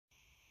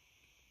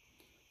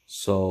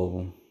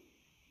So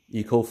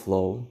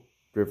ECOFLOW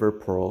River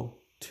Pro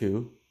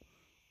 2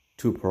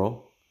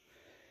 Pro,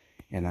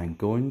 and I'm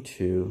going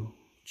to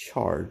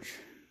charge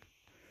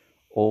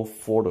all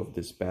 4 of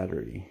this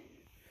battery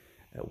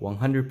at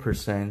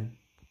 100%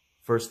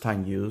 first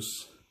time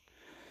use,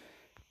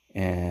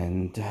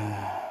 and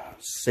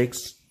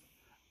 6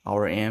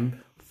 hour amp,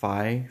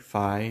 5,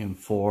 and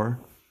 4,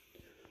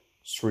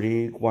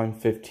 3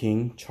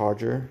 115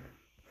 charger,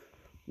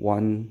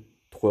 1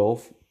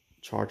 12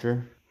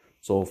 charger,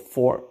 so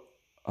 4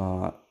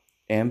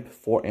 amp,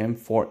 4 amp,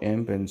 4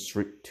 amp, and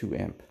 2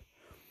 amp.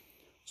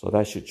 So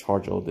that should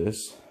charge all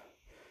this.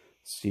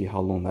 See how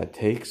long that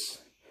takes.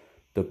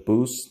 The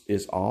boost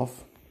is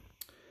off.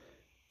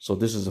 So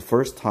this is the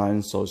first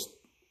time, so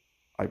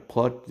I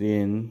plugged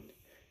in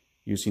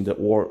using the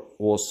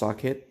wall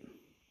socket.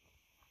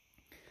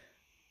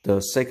 The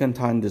second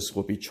time this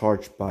will be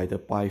charged by the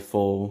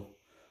bifold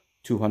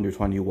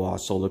 220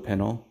 watt solar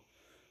panel.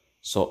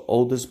 So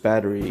all this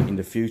battery in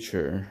the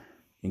future,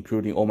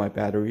 including all my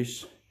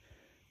batteries,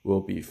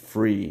 will be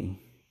free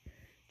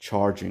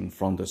charging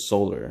from the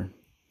solar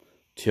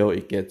till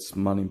it gets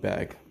money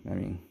back. I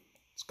mean,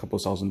 it's a couple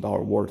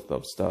 $1,000 worth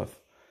of stuff.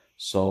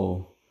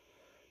 So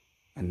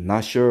I'm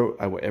not sure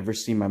I will ever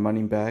see my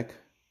money back,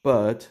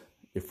 but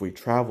if we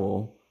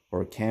travel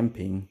or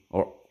camping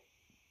or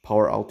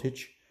power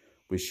outage,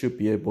 we should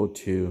be able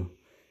to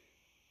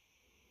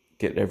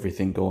get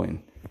everything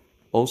going.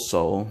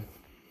 Also,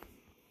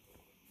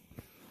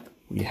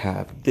 we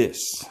have this.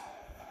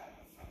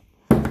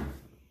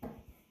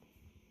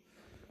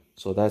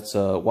 So that's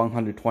a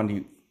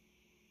 120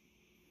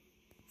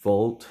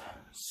 volt,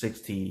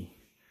 60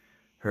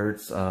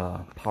 hertz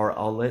power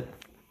outlet.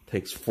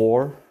 Takes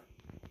 4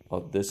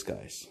 of this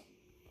guys.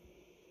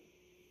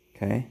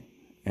 Okay,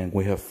 and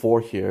we have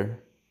 4 here.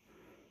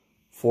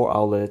 4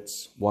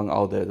 outlets, 1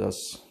 outlet,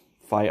 that's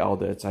 5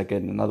 outlets. I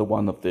get another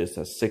one of this,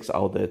 that's 6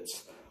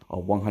 outlets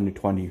of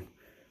 120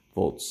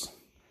 volts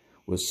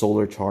with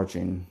solar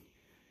charging.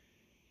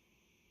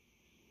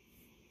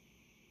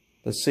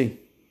 Let's see.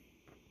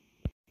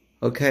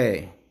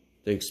 Okay,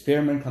 the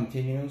experiment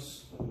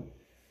continues.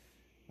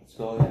 Let's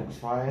go ahead and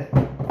try it.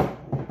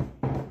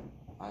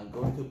 I'm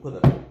going to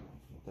put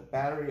the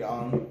battery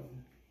on.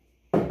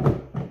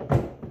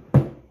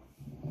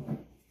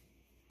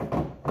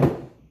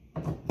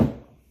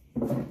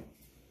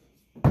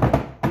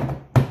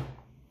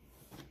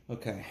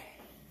 Okay,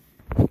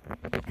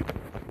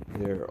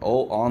 they're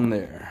all on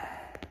there.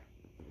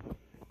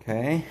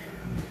 Okay,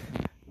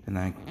 and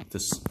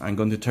I'm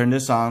going to turn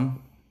this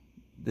on.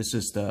 This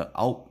is the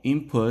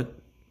input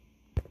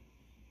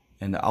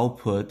and the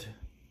output.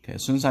 Okay,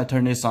 as soon as I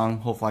turn this on,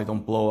 hopefully I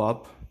don't blow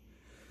up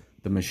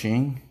the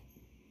machine.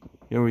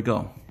 Here we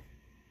go.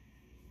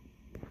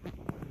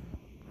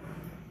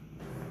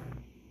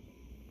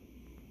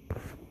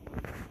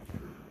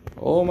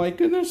 Oh my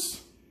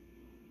goodness,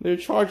 they're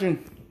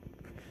charging.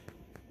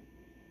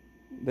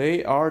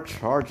 They are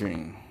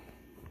charging.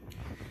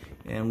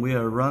 And we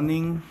are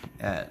running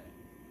at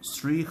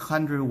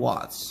 300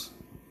 watts.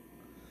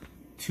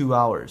 2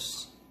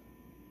 hours.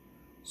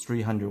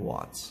 300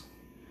 watts.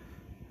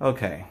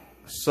 Okay,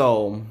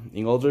 so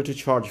in order to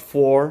charge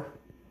 4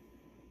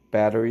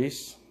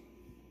 batteries,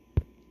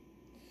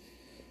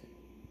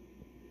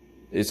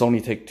 it's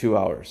only take 2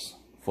 hours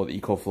for the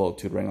ECOFLOW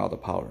to run out the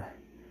power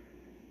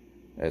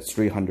at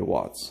 300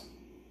 watts.